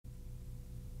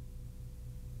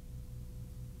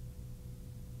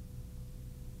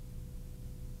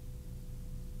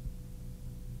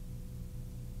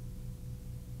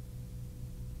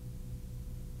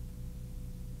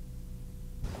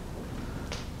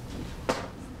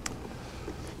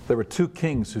There were two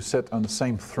kings who sat on the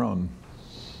same throne.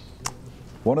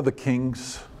 One of the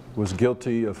kings was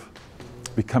guilty of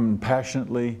becoming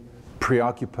passionately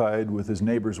preoccupied with his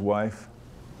neighbor's wife.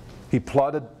 He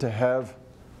plotted to have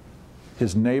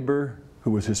his neighbor,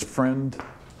 who was his friend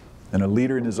and a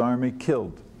leader in his army,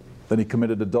 killed. Then he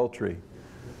committed adultery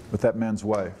with that man's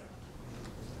wife.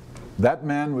 That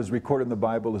man was recorded in the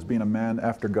Bible as being a man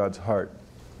after God's heart.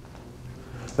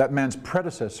 That man's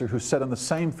predecessor, who sat on the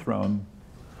same throne,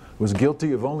 was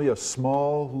guilty of only a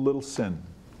small little sin: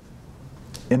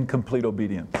 incomplete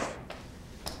obedience.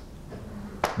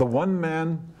 The one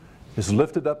man is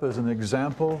lifted up as an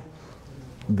example.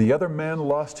 The other man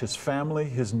lost his family,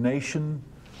 his nation,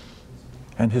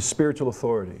 and his spiritual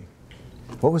authority.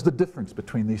 What was the difference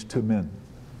between these two men?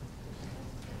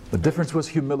 The difference was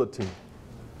humility.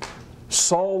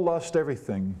 Saul lost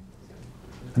everything,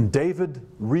 and David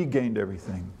regained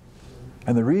everything.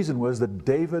 And the reason was that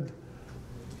David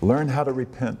learned how to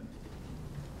repent.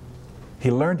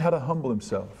 He learned how to humble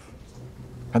himself.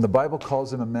 And the Bible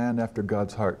calls him a man after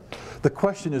God's heart. The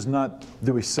question is not,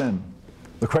 do we sin?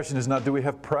 The question is not, do we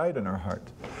have pride in our heart?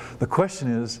 The question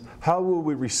is, how will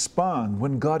we respond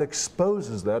when God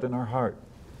exposes that in our heart?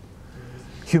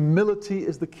 Humility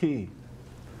is the key.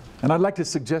 And I'd like to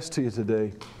suggest to you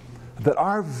today that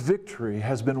our victory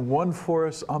has been won for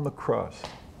us on the cross.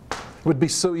 It would be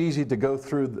so easy to go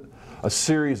through a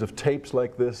series of tapes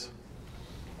like this.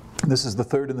 This is the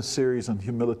third in the series on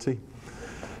humility.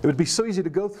 It would be so easy to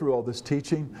go through all this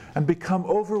teaching and become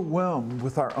overwhelmed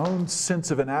with our own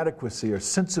sense of inadequacy or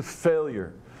sense of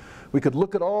failure. We could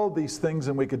look at all these things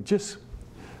and we could just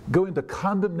go into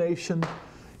condemnation,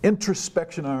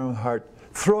 introspection in our own heart,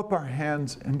 throw up our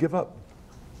hands and give up.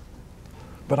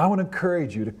 But I want to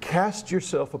encourage you to cast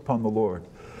yourself upon the Lord,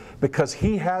 because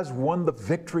He has won the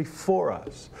victory for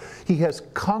us. He has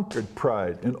conquered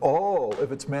pride in all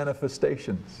of its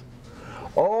manifestations.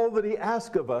 All that He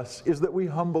asks of us is that we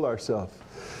humble ourselves.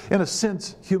 In a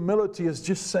sense, humility is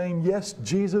just saying, yes,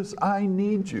 Jesus, I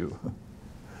need you.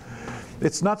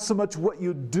 It's not so much what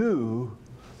you do,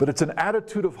 but it's an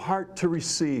attitude of heart to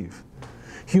receive.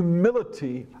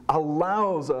 Humility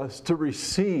allows us to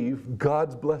receive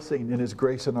God's blessing and His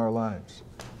grace in our lives.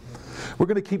 We're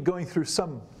going to keep going through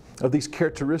some of these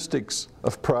characteristics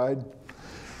of pride,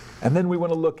 and then we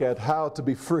want to look at how to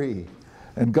be free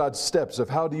and God's steps of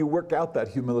how do you work out that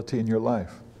humility in your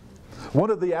life.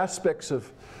 One of the aspects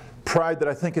of pride that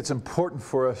I think it's important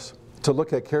for us to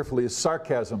look at carefully is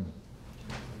sarcasm.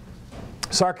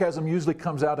 Sarcasm usually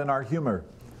comes out in our humor.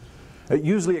 It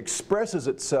usually expresses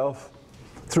itself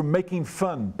through making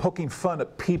fun, poking fun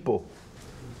at people,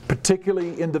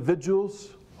 particularly individuals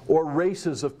or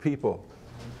races of people.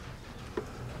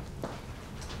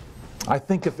 I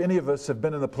think if any of us have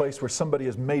been in a place where somebody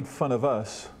has made fun of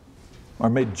us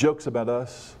or made jokes about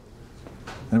us,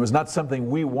 and it was not something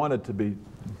we wanted to be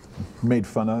made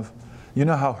fun of, you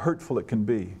know how hurtful it can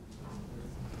be.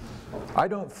 I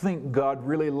don't think God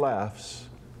really laughs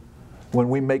when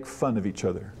we make fun of each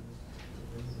other.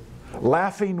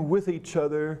 Laughing with each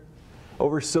other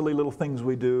over silly little things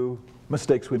we do,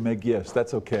 mistakes we make, yes,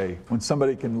 that's okay. When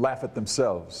somebody can laugh at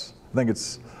themselves, I think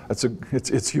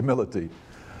it's humility.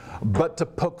 But to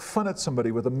poke fun at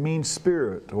somebody with a mean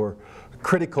spirit or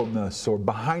criticalness or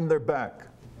behind their back,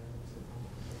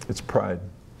 it's pride.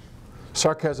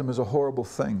 Sarcasm is a horrible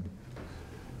thing.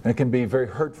 And it can be very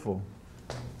hurtful.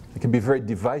 It can be very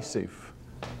divisive.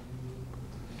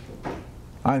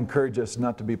 I encourage us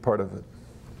not to be part of it.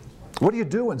 What do you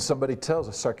do when somebody tells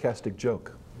a sarcastic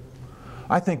joke?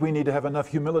 I think we need to have enough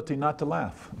humility not to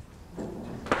laugh.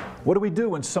 What do we do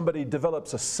when somebody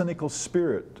develops a cynical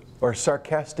spirit or a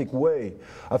sarcastic way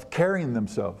of carrying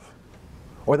themselves?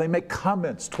 Or they make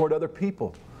comments toward other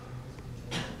people?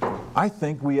 I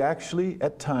think we actually,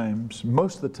 at times,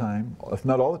 most of the time, if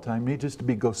not all the time, need just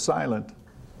to go silent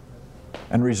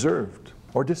and reserved,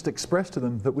 or just express to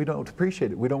them that we don't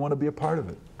appreciate it, we don't want to be a part of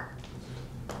it.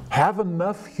 Have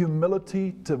enough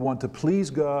humility to want to please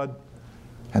God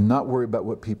and not worry about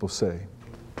what people say.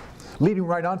 Leading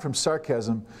right on from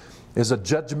sarcasm is a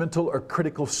judgmental or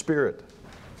critical spirit.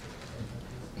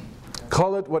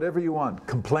 Call it whatever you want: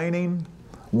 complaining,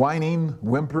 whining,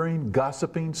 whimpering,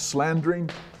 gossiping, slandering.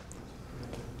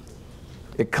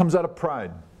 It comes out of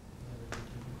pride.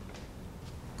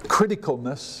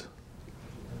 Criticalness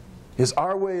is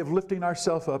our way of lifting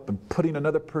ourselves up and putting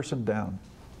another person down.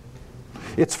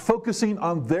 It's focusing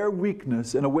on their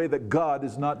weakness in a way that God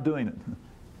is not doing it.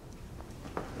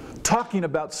 Talking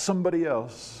about somebody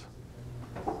else,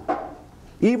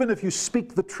 even if you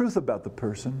speak the truth about the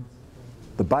person,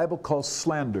 the Bible calls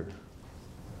slander.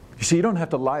 You see, you don't have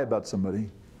to lie about somebody.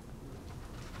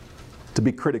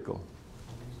 to be critical.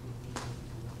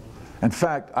 In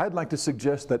fact, I'd like to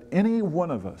suggest that any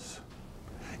one of us,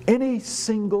 any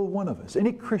single one of us,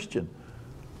 any Christian,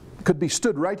 could be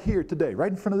stood right here today,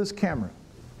 right in front of this camera,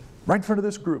 right in front of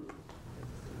this group.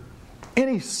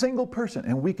 Any single person,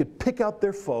 and we could pick out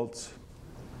their faults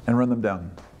and run them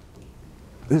down.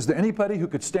 Is there anybody who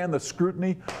could stand the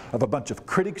scrutiny of a bunch of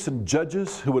critics and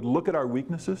judges who would look at our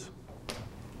weaknesses?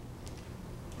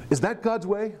 Is that God's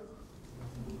way?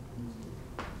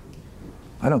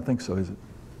 I don't think so, is it?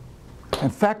 In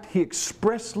fact, He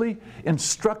expressly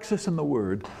instructs us in the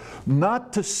Word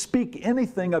not to speak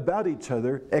anything about each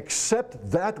other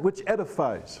except that which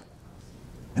edifies.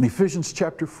 In Ephesians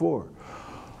chapter 4.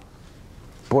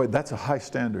 Boy, that's a high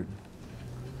standard.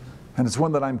 And it's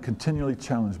one that I'm continually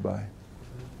challenged by.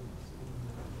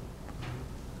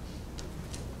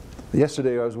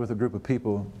 Yesterday I was with a group of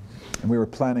people and we were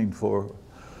planning for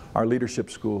our leadership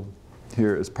school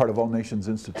here as part of All Nations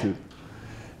Institute.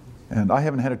 And I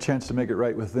haven't had a chance to make it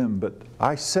right with them, but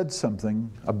I said something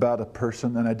about a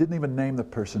person, and I didn't even name the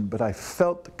person, but I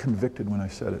felt convicted when I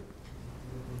said it.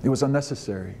 It was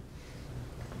unnecessary.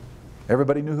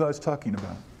 Everybody knew who I was talking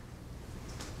about.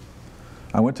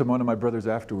 I went to one of my brothers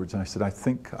afterwards and I said, I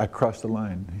think I crossed the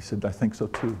line. He said, I think so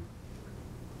too.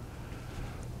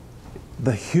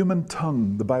 The human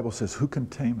tongue, the Bible says, who can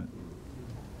tame it?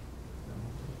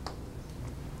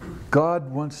 God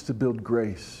wants to build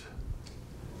grace.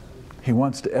 He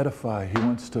wants to edify. He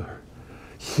wants to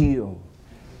heal.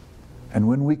 And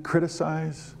when we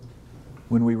criticize,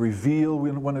 when we reveal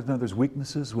one another's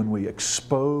weaknesses, when we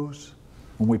expose,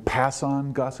 when we pass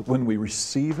on gossip, when we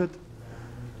receive it,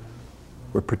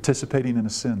 we're participating in a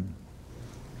sin.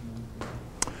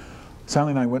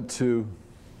 Sally and I went to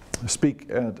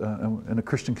speak at, in a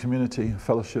Christian community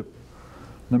fellowship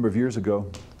a number of years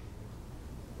ago.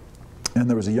 And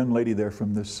there was a young lady there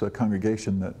from this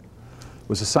congregation that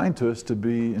was assigned to us to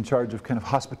be in charge of kind of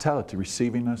hospitality,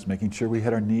 receiving us, making sure we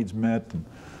had our needs met, and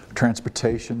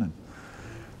transportation.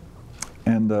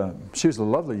 And she was a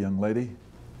lovely young lady,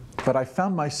 but I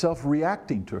found myself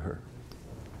reacting to her.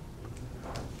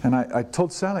 And I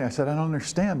told Sally, I said, I don't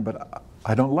understand, but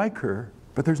I don't like her,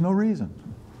 but there's no reason.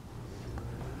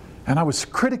 And I was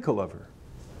critical of her.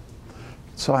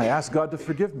 So I asked God to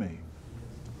forgive me.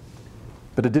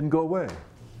 But it didn't go away.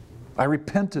 I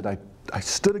repented. I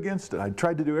stood against it. I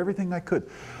tried to do everything I could.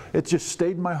 It just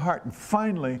stayed in my heart. And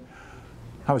finally,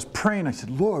 I was praying. I said,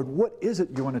 Lord, what is it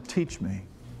you want to teach me?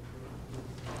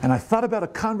 And I thought about a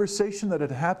conversation that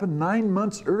had happened 9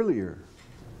 months earlier.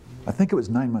 I think it was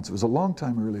 9 months. It was a long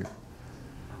time earlier.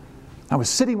 I was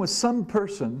sitting with some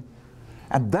person,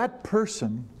 and that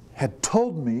person had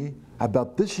told me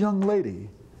about this young lady,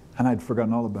 and I'd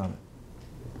forgotten all about it.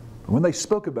 But when they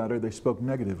spoke about her, they spoke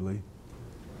negatively.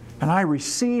 And I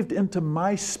received into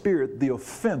my spirit the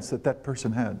offense that that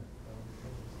person had.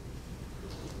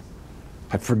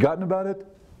 I'd forgotten about it,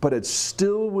 but it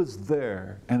still was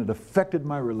there, and it affected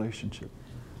my relationship.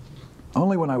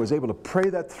 Only when I was able to pray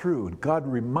that through, and God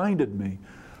reminded me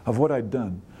of what I'd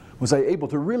done, was I able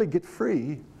to really get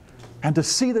free and to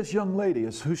see this young lady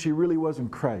as who she really was in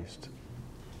Christ,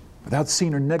 without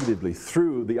seeing her negatively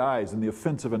through the eyes and the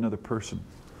offense of another person.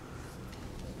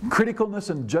 Criticalness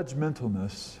and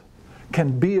judgmentalness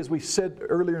can be, as we said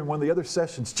earlier in one of the other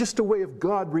sessions, just a way of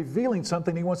God revealing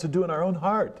something He wants to do in our own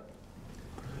heart.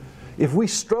 If we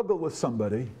struggle with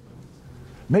somebody,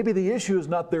 maybe the issue is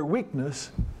not their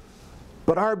weakness,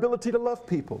 but our ability to love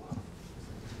people.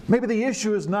 Maybe the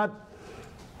issue is not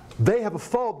they have a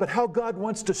fault, but how God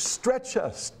wants to stretch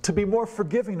us to be more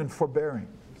forgiving and forbearing.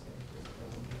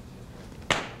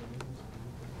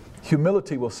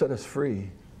 Humility will set us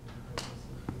free.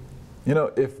 You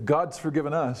know, if God's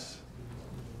forgiven us,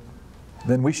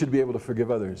 then we should be able to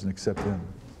forgive others and accept them.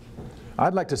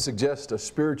 I'd like to suggest a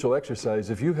spiritual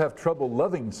exercise. If you have trouble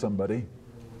loving somebody,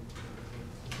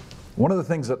 one of the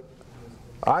things that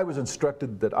I was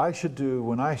instructed that I should do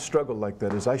when I struggle like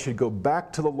that is I should go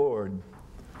back to the Lord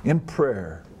in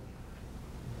prayer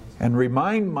and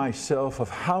remind myself of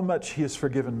how much He has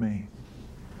forgiven me,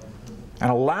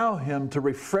 and allow Him to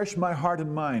refresh my heart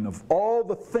and mind of all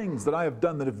the things that I have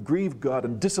done that have grieved God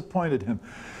and disappointed Him.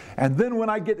 And then when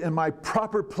I get in my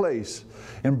proper place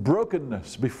in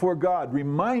brokenness before God,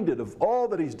 reminded of all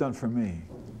that He's done for me,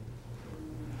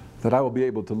 that I will be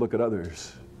able to look at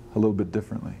others a little bit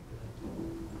differently.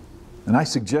 And I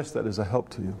suggest that as a help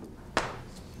to you.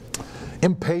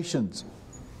 Impatience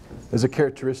is a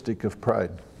characteristic of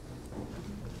pride.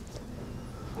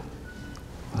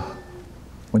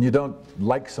 When you don't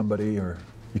like somebody, or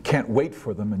you can't wait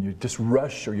for them, and you just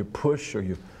rush or you push or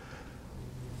you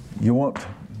won't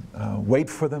wait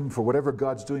for them, for whatever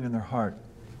God's doing in their heart.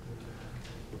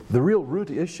 The real root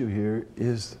issue here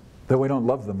is that we don't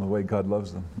love them the way God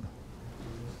loves them.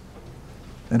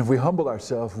 And if we humble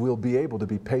ourselves, we'll be able to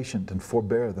be patient and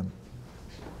forbear them.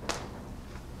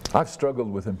 I've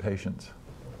struggled with impatience.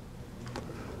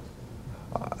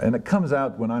 And it comes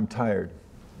out when I'm tired,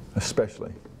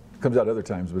 especially. It comes out other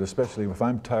times, but especially if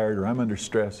I'm tired or I'm under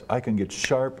stress, I can get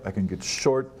sharp, I can get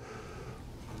short.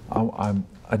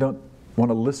 I don't want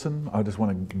to listen, I just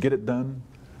want to get it done.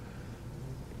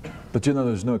 But you know,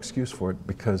 there's no excuse for it,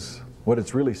 because what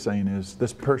it's really saying is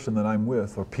this person that I'm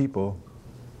with, or people,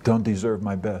 don't deserve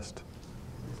my best.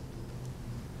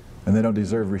 And they don't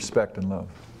deserve respect and love.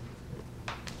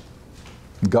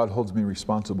 And God holds me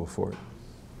responsible for it.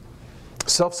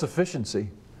 Self-sufficiency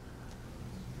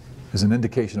is an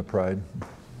indication of pride.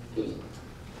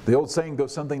 The old saying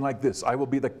goes something like this: I will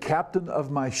be the captain of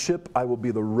my ship, I will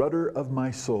be the rudder of my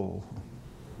soul.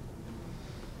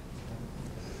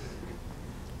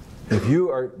 If you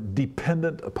are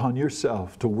dependent upon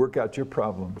yourself to work out your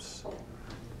problems,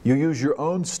 you use your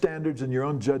own standards and your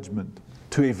own judgment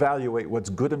to evaluate what's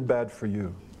good and bad for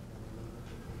you,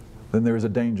 then there is a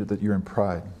danger that you're in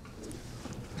pride.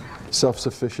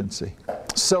 Self-sufficiency.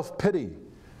 Self-pity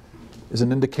is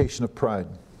an indication of pride.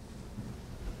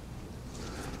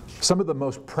 Some of the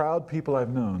most proud people I've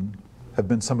known have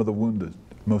been some of the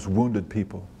most wounded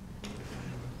people.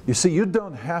 You see, you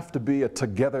don't have to be a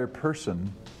together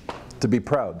person to be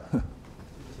proud.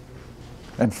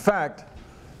 In fact,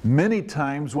 many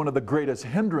times one of the greatest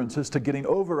hindrances to getting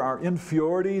over our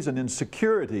inferiorities and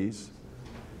insecurities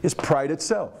is pride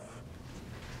itself.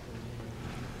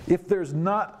 If there's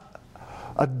not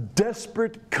a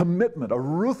desperate commitment, a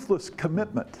ruthless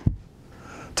commitment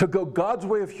to go God's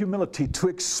way of humility, to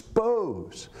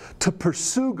expose, to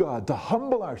pursue God, to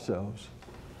humble ourselves,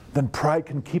 then pride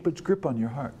can keep its grip on your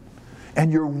heart.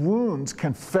 And your wounds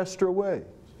can fester away.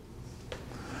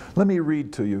 Let me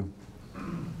read to you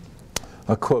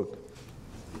a quote.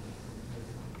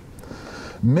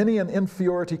 Many an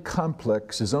inferiority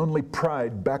complex is only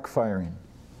pride backfiring.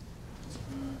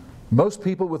 Most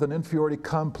people with an inferiority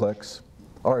complex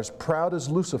are as proud as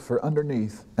Lucifer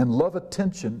underneath and love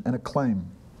attention and acclaim.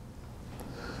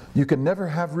 You can never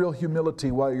have real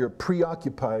humility while you're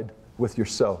preoccupied with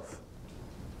yourself.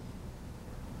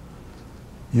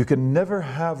 You can never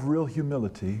have real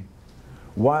humility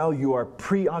while you are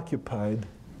preoccupied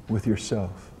with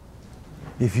yourself.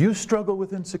 If you struggle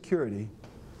with insecurity,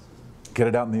 get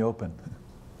it out in the open.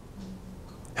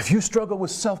 If you struggle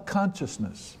with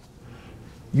self-consciousness,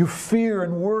 you fear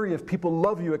and worry if people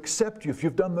love you, accept you, if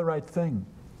you've done the right thing,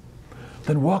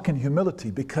 then walk in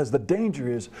humility, because the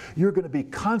danger is you're going to be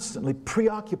constantly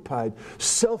preoccupied,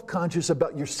 self-conscious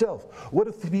about yourself. What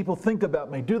do people think about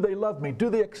me? Do they love me?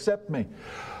 Do they accept me?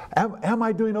 Am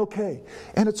I doing okay?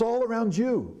 And it's all around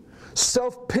you.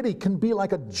 Self-pity can be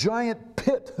like a giant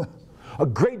pit, a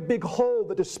great big hole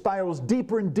that just spirals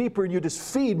deeper and deeper, and you just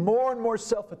feed more and more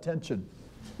self-attention.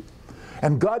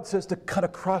 And God says to cut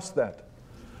across that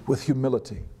with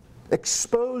humility.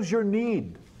 Expose your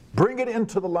need. Bring it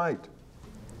into the light.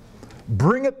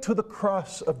 Bring it to the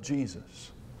cross of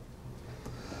Jesus.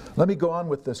 Let me go on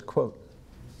with this quote.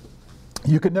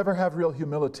 You can never have real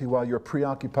humility while you're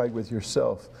preoccupied with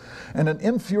yourself. And an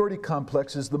inferiority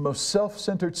complex is the most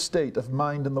self-centered state of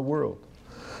mind in the world.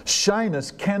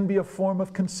 Shyness can be a form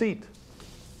of conceit.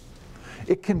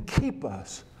 It can keep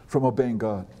us from obeying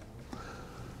God.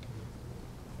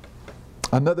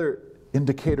 Another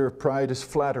indicator of pride is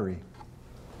flattery.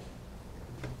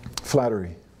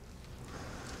 Flattery.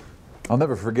 I'll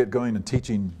never forget going and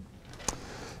teaching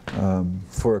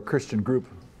for a Christian group,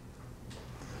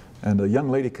 and a young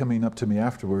lady coming up to me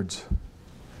afterwards,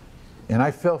 and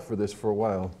I fell for this for a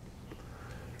while.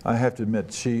 I have to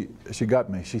admit, she got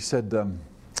me. She said,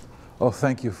 oh,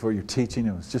 thank you for your teaching.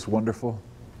 It was just wonderful.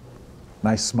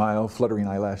 Nice smile, fluttering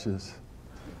eyelashes.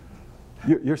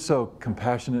 You're so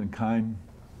compassionate and kind.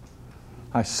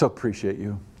 I so appreciate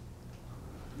you.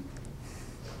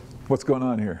 What's going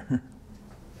on here?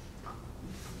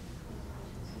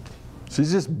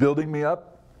 She's just building me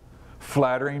up,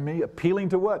 flattering me, appealing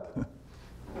to what?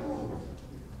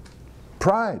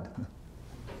 Pride.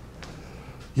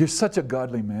 You're such a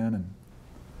godly man, and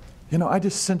you know, I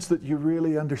just sense that you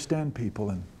really understand people.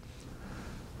 And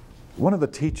one of the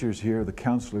teachers here, the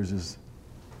counselors, has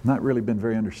not really been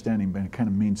very understanding, but kind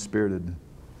of mean-spirited.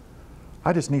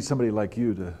 I just need somebody like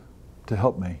you to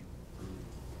help me.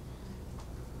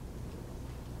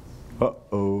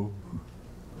 Uh-oh.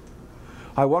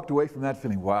 I walked away from that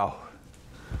feeling, wow,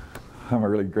 I'm a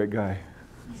really great guy.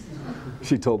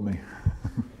 She told me.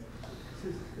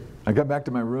 I got back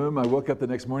to my room. I woke up the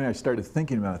next morning. I started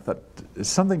thinking about it. I thought,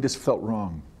 something just felt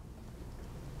wrong.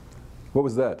 What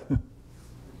was that? It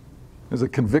was a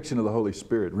conviction of the Holy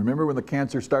Spirit. Remember when the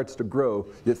cancer starts to grow,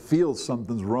 it feels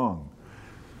something's wrong.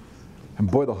 And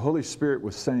boy, the Holy Spirit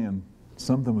was saying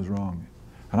something was wrong.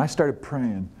 And I started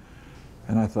praying,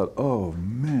 and I thought, oh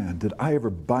man, did I ever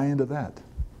buy into that?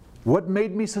 What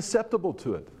made me susceptible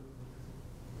to it?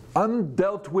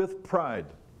 Undealt with pride.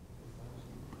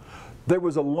 There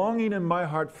was a longing in my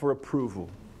heart for approval.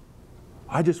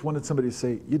 I just wanted somebody to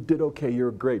say, you did okay,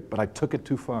 you're great, but I took it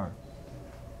too far.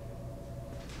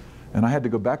 And I had to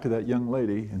go back to that young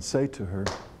lady and say to her,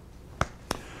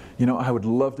 you know, I would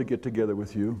love to get together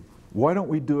with you. Why don't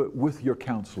we do it with your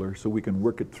counselor so we can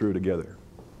work it through together?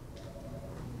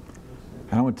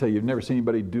 And I want to tell you, you've never seen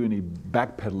anybody do any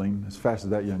backpedaling as fast as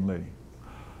that young lady.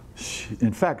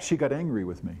 In fact, she got angry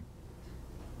with me.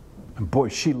 And boy,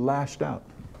 she lashed out.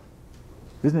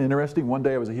 Isn't it interesting? One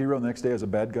day I was a hero, the next day I was a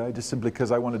bad guy, just simply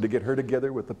because I wanted to get her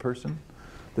together with the person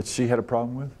that she had a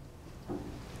problem with.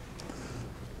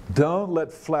 Don't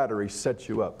let flattery set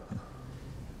you up.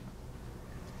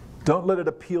 Don't let it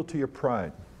appeal to your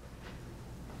pride.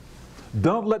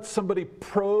 Don't let somebody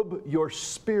probe your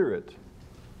spirit.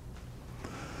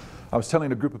 I was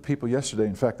telling a group of people yesterday,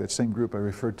 in fact, that same group I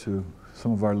referred to,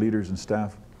 some of our leaders and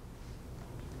staff,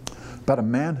 about a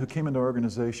man who came into our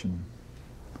organization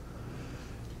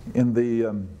in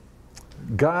the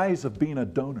guise of being a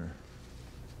donor.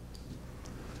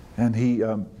 And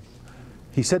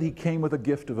he said he came with a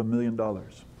gift of $1 million.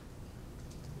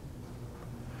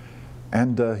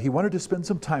 And he wanted to spend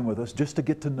some time with us just to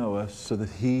get to know us so that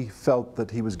he felt that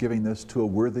he was giving this to a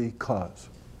worthy cause.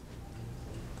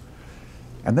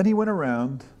 And then he went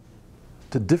around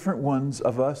to different ones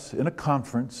of us in a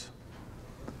conference,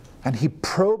 and he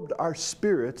probed our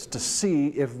spirits to see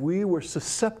if we were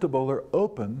susceptible or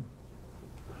open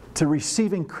to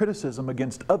receiving criticism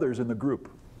against others in the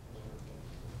group.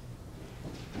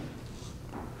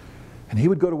 And he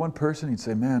would go to one person, he'd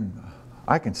say, man,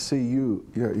 I can see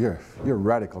you're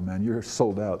radical, man, you're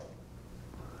sold out.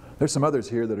 There's some others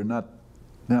here that are not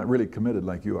really committed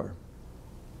like you are.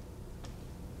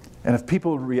 And if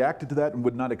people reacted to that and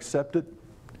would not accept it,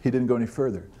 he didn't go any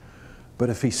further. But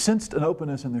if he sensed an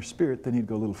openness in their spirit, then he'd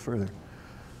go a little further.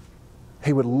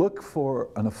 He would look for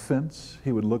an offense,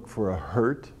 he would look for a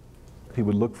hurt, he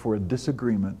would look for a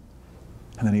disagreement,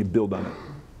 and then he'd build on it.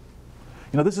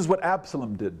 You know, this is what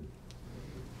Absalom did.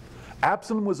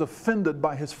 Absalom was offended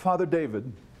by his father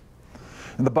David.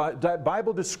 And the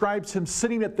Bible describes him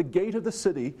sitting at the gate of the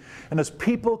city, and as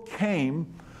people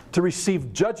came to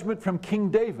receive judgment from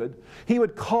King David, he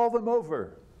would call them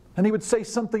over. And he would say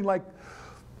something like,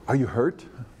 are you hurt?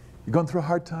 You going through a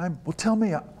hard time? Well, tell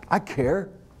me, I care.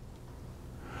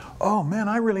 Oh man,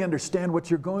 I really understand what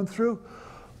you're going through.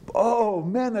 Oh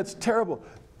man, that's terrible.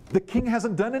 The king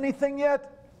hasn't done anything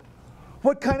yet?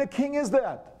 What kind of king is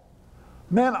that?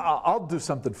 Man, I'll do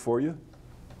something for you.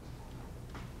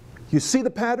 You see the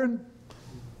pattern?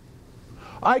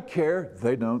 I care.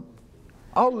 They don't.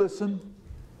 I'll listen.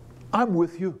 I'm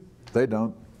with you. They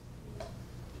don't.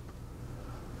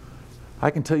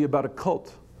 I can tell you about a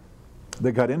cult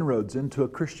that got inroads into a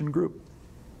Christian group.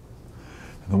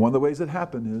 And one of the ways it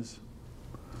happened is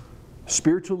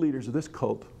spiritual leaders of this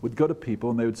cult would go to people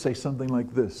and they would say something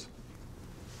like this.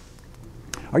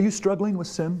 Are you struggling with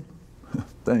sin?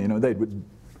 Then, they would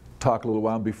talk a little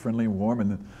while and be friendly and warm,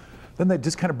 and then they'd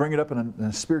just kind of bring it up in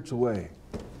a spiritual way.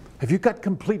 Have you got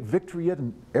complete victory yet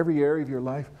in every area of your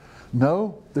life?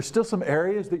 No? There's still some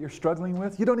areas that you're struggling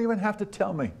with? You don't even have to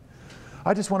tell me.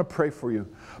 I just want to pray for you.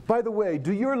 By the way,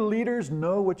 do your leaders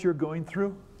know what you're going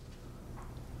through?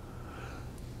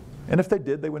 And if they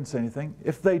did, they wouldn't say anything.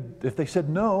 If they said,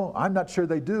 no, I'm not sure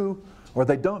they do, or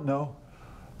they don't know,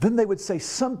 then they would say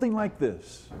something like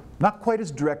this. Not quite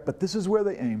as direct, but this is where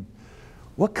they aim.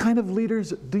 What kind of leaders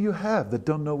do you have that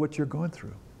don't know what you're going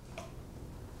through?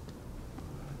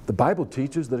 The Bible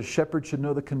teaches that a shepherd should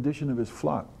know the condition of his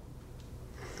flock.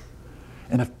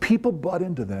 And if people bought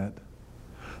into that,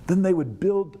 then they would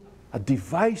build a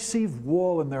divisive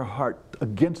wall in their heart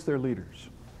against their leaders.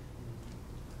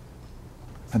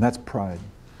 And that's pride.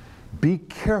 Be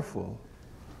careful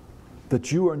that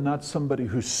you are not somebody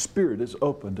whose spirit is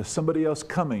open to somebody else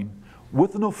coming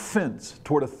with an offense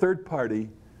toward a third party,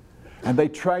 and they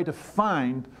try to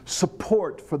find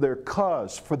support for their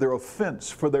cause, for their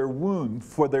offense, for their wound,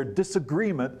 for their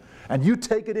disagreement, and you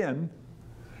take it in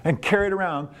and carry it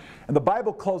around. And the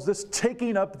Bible calls this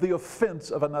taking up the offense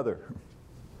of another.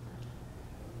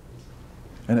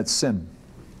 And it's sin.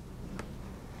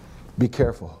 Be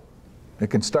careful. It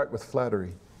can start with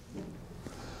flattery.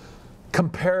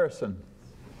 Comparison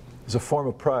is a form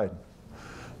of pride.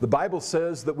 The Bible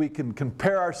says that we can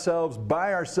compare ourselves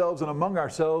by ourselves and among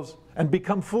ourselves and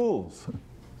become fools.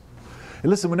 And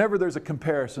listen, whenever there's a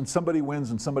comparison, somebody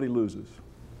wins and somebody loses.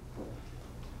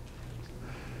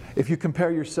 If you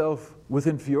compare yourself with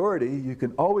inferiority, you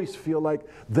can always feel like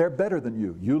they're better than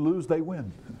you. You lose, they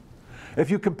win. If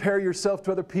you compare yourself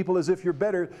to other people as if you're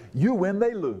better, you win,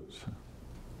 they lose.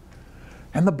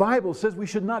 And the Bible says we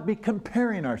should not be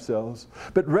comparing ourselves,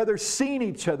 but rather seeing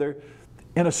each other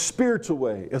in a spiritual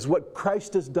way as what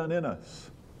Christ has done in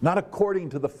us, not according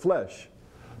to the flesh,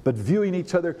 but viewing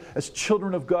each other as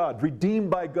children of God, redeemed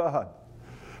by God,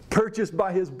 purchased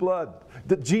by His blood,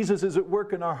 that Jesus is at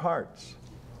work in our hearts.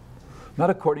 Not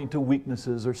according to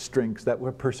weaknesses or strengths, that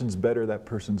person's better, that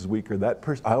person's weaker, that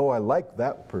person, oh, I like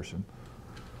that person.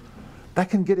 That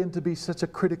can get into be such a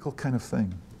critical kind of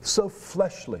thing, so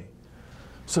fleshly,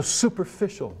 so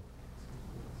superficial.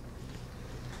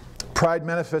 Pride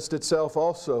manifests itself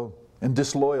also in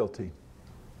disloyalty.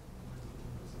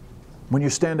 When you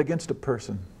stand against a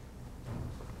person,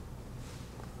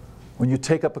 when you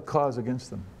take up a cause against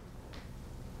them.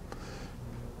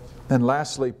 And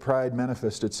lastly, pride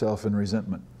manifests itself in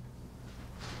resentment.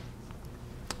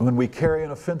 When we carry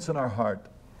an offense in our heart,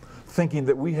 thinking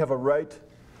that we have a right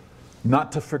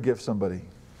not to forgive somebody,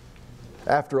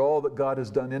 after all that God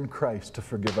has done in Christ to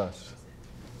forgive us.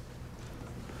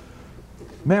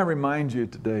 May I remind you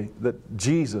today that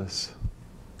Jesus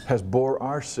has bore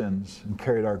our sins and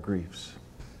carried our griefs.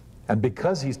 And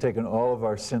because He's taken all of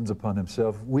our sins upon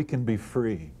Himself, we can be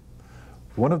free.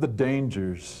 One of the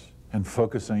dangers in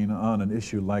focusing on an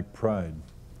issue like pride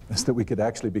is that we could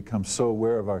actually become so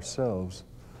aware of ourselves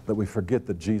that we forget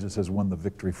that Jesus has won the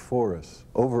victory for us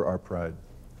over our pride.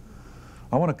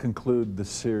 I want to conclude this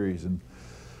series, and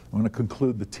I want to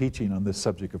conclude the teaching on this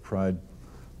subject of pride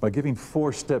by giving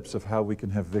 4 steps of how we can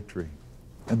have victory.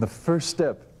 And the first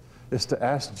step is to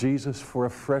ask Jesus for a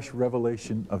fresh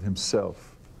revelation of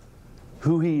Himself,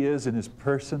 who He is in His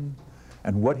person,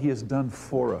 and what He has done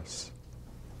for us.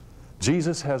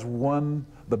 Jesus has won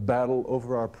the battle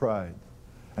over our pride.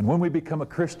 And when we become a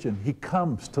Christian, He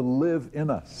comes to live in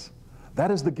us.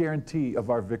 That is the guarantee of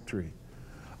our victory.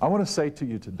 I want to say to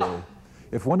you today,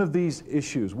 if one of these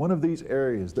issues, one of these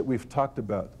areas that we've talked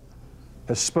about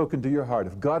has spoken to your heart,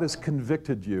 if God has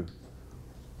convicted you,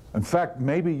 in fact,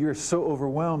 maybe you're so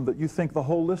overwhelmed that you think the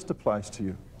whole list applies to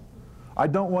you. I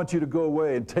don't want you to go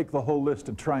away and take the whole list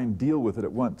and try and deal with it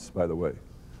at once, by the way.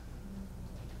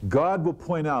 God will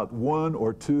point out 1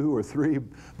 or 2 or 3,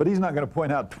 but He's not going to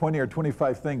point out 20 or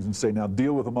 25 things and say, now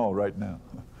deal with them all right now.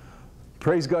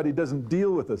 Praise God, He doesn't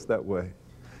deal with us that way.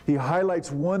 He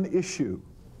highlights one issue,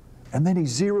 and then He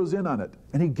zeroes in on it,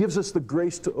 and He gives us the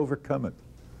grace to overcome it.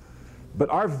 But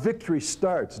our victory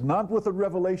starts not with a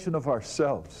revelation of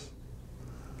ourselves.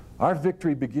 Our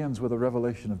victory begins with a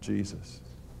revelation of Jesus.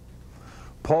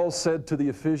 Paul said to the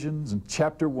Ephesians in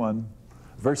chapter 1,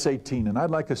 verse 18, and I'd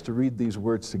like us to read these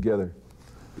words together.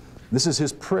 This is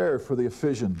his prayer for the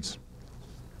Ephesians.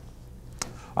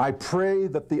 I pray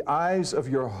that the eyes of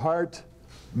your heart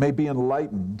may be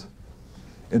enlightened,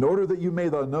 in order that you may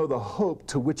know the hope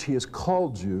to which He has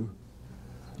called you,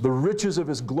 the riches of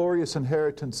His glorious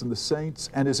inheritance in the saints,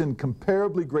 and His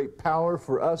incomparably great power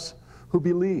for us who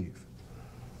believe.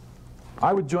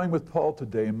 I would join with Paul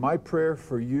today, and my prayer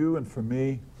for you and for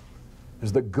me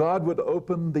is that God would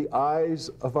open the eyes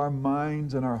of our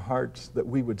minds and our hearts, that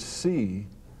we would see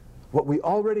what we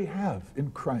already have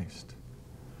in Christ.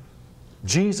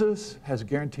 Jesus has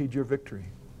guaranteed your victory.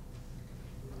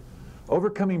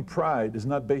 Overcoming pride is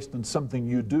not based on something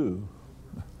you do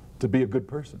to be a good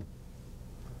person.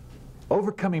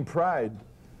 Overcoming pride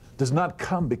does not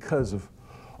come because of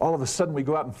all of a sudden we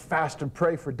go out and fast and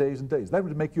pray for days and days. That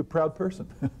would make you a proud person.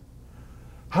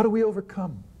 How do we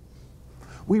overcome?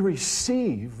 We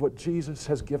receive what Jesus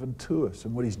has given to us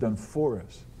and what He's done for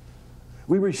us.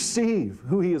 We receive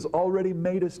who He has already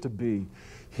made us to be.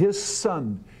 His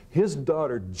son, His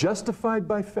daughter, justified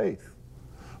by faith,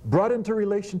 brought into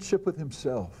relationship with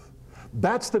Himself.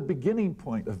 That's the beginning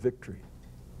point of victory.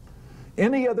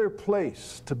 Any other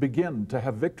place to begin to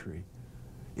have victory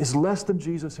is less than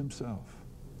Jesus Himself.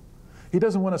 He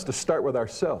doesn't want us to start with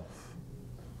ourselves.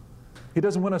 He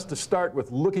doesn't want us to start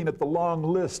with looking at the long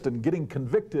list and getting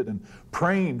convicted and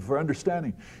praying for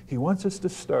understanding. He wants us to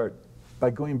start by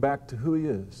going back to who He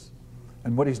is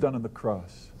and what He's done on the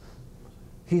cross.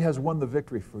 He has won the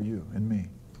victory for you and me.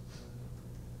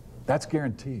 That's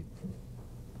guaranteed.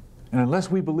 And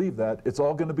unless we believe that, it's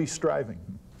all going to be striving.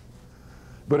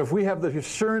 But if we have the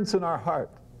assurance in our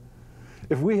heart,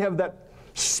 if we have that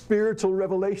spiritual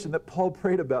revelation that Paul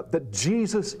prayed about, that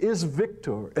Jesus is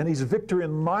victor, and He's victor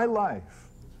in my life,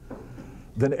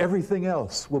 then everything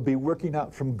else will be working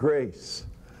out from grace,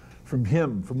 from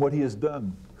Him, from what He has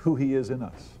done, who He is in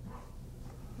us.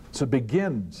 So it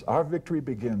begins, our victory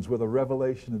begins with a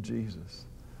revelation of Jesus.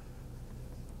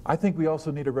 I think we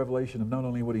also need a revelation of not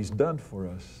only what He's done for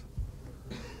us,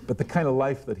 but the kind of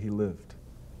life that He lived.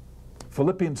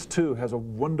 Philippians 2 has a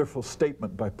wonderful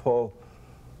statement by Paul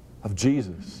of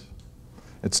Jesus.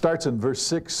 It starts in verse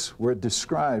 6 where it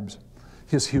describes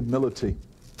His humility.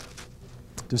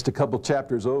 Just a couple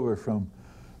chapters over from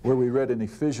where we read in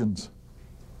Ephesians.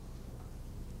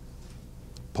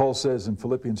 Paul says in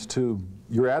Philippians 2,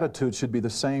 your attitude should be the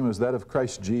same as that of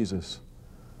Christ Jesus,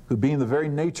 who being the very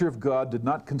nature of God did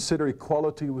not consider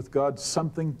equality with God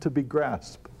something to be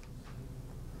grasped.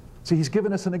 See, He's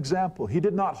given us an example. He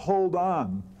did not hold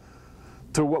on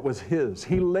to what was His.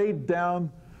 He laid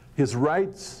down His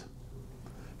rights,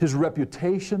 His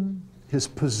reputation, His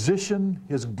position,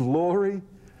 His glory,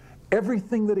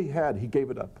 everything that He had, He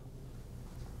gave it up.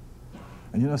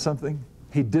 And you know something?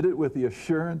 He did it with the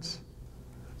assurance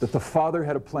that the Father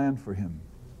had a plan for Him,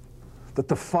 that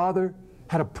the Father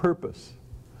had a purpose,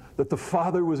 that the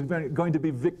Father was going to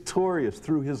be victorious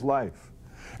through His life.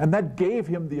 And that gave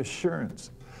Him the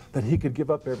assurance that He could give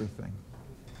up everything.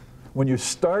 When you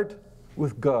start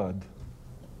with God,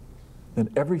 then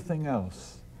everything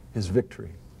else is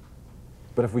victory.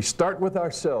 But if we start with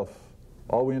ourselves,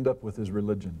 all we end up with is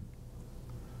religion.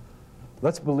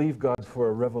 Let's believe God for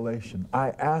a revelation. I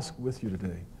ask with you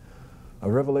today,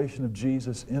 a revelation of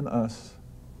Jesus in us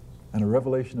and a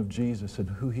revelation of Jesus and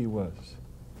who He was.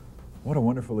 What a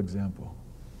wonderful example.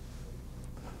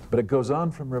 But it goes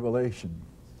on from revelation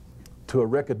to a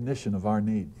recognition of our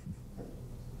need.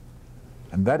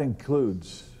 And that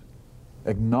includes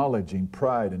acknowledging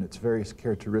pride and its various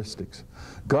characteristics.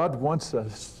 God wants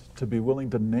us to be willing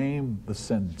to name the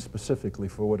sin specifically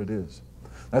for what it is.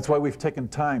 That's why we've taken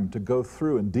time to go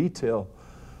through and detail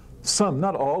some,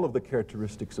 not all of the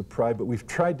characteristics of pride, but I've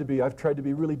tried to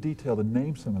be really detailed and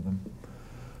name some of them.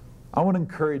 I want to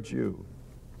encourage you,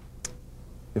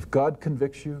 if God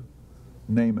convicts you,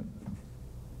 name it.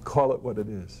 Call it what it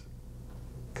is.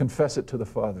 Confess it to the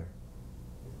Father.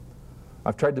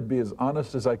 I've tried to be as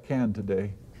honest as I can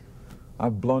today.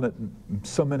 I've blown it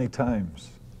so many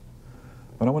times.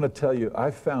 But I want to tell you,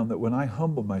 I've found that when I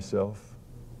humble myself,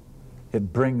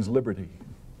 it brings liberty.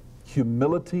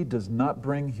 Humility does not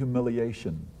bring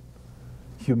humiliation.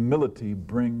 Humility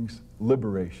brings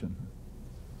liberation.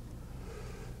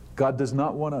 God does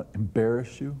not want to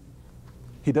embarrass you.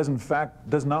 He does, in fact,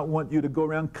 does not want you to go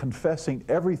around confessing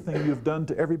everything you've done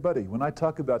to everybody. When I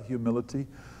talk about humility,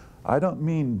 I don't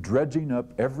mean dredging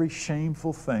up every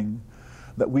shameful thing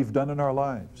that we've done in our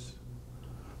lives.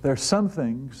 There are some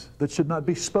things that should not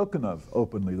be spoken of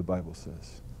openly, the Bible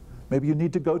says. Maybe you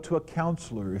need to go to a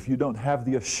counselor if you don't have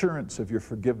the assurance of your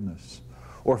forgiveness,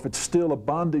 or if it's still a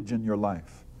bondage in your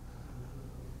life.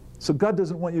 So God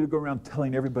doesn't want you to go around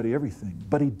telling everybody everything,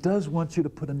 but He does want you to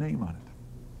put a name on it.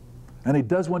 And He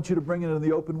does want you to bring it into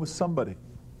the open with somebody.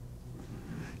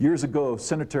 Years ago,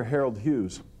 Senator Harold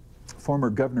Hughes, former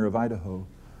governor of Idaho,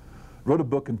 wrote a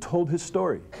book and told his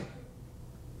story.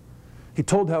 He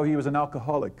told how he was an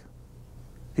alcoholic.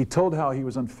 He told how he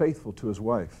was unfaithful to his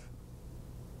wife.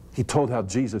 He told how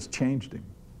Jesus changed him.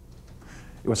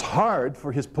 It was hard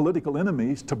for his political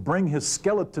enemies to bring his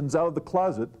skeletons out of the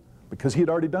closet because he had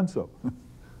already done so.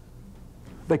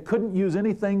 They couldn't use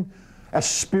anything as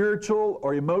spiritual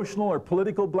or emotional or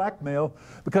political blackmail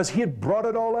because he had brought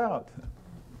it all out.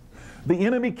 The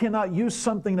enemy cannot use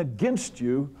something against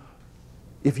you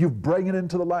if you bring it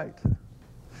into the light.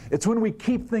 It's when we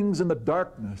keep things in the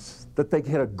darkness that they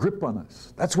get a grip on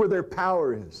us. That's where their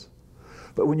power is.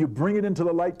 But when you bring it into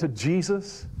the light to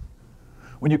Jesus,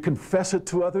 when you confess it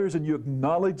to others and you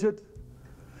acknowledge it,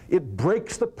 it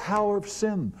breaks the power of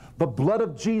sin. The blood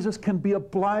of Jesus can be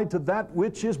applied to that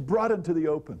which is brought into the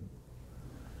open.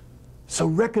 So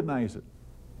recognize it.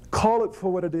 Call it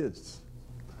for what it is.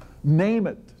 Name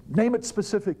it. Name it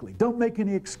specifically. Don't make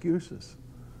any excuses.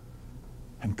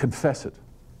 And confess it.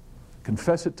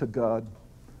 Confess it to God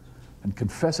and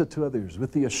confess it to others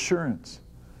with the assurance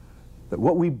that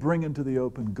what we bring into the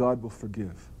open, God will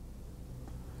forgive.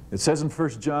 It says in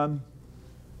 1 John,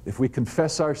 if we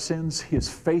confess our sins, He is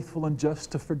faithful and just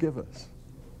to forgive us.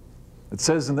 It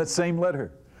says in that same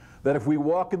letter that if we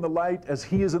walk in the light as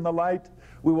He is in the light,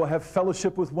 we will have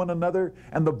fellowship with one another,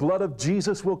 and the blood of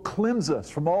Jesus will cleanse us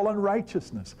from all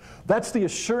unrighteousness. That's the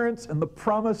assurance and the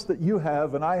promise that you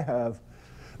have and I have,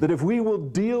 that if we will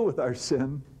deal with our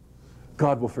sin,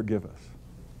 God will forgive us.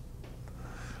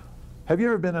 Have you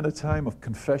ever been in a time of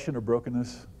confession or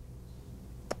brokenness?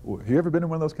 Have you ever been in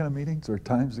one of those kind of meetings or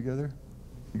times together?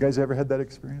 You guys ever had that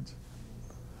experience?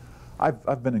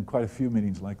 I've been in quite a few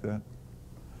meetings like that.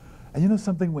 And you know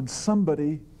something? When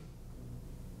somebody,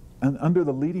 and under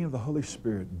the leading of the Holy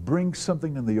Spirit, brings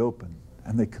something in the open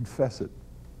and they confess it,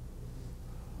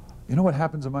 you know what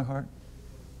happens in my heart?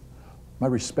 My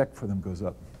respect for them goes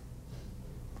up.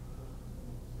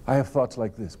 I have thoughts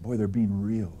like this: boy, they're being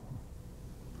real.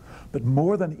 But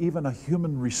more than even a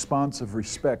human response of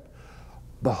respect,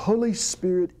 the Holy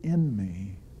Spirit in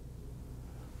me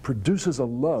produces a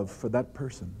love for that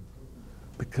person,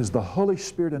 because the Holy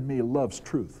Spirit in me loves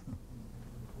truth.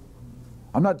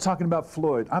 I'm not talking about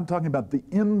Floyd. I'm talking about the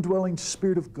indwelling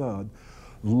Spirit of God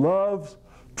loves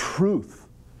truth.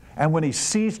 And when he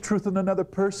sees truth in another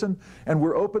person and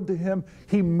we're open to him,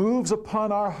 he moves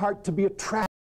upon our heart to be attracted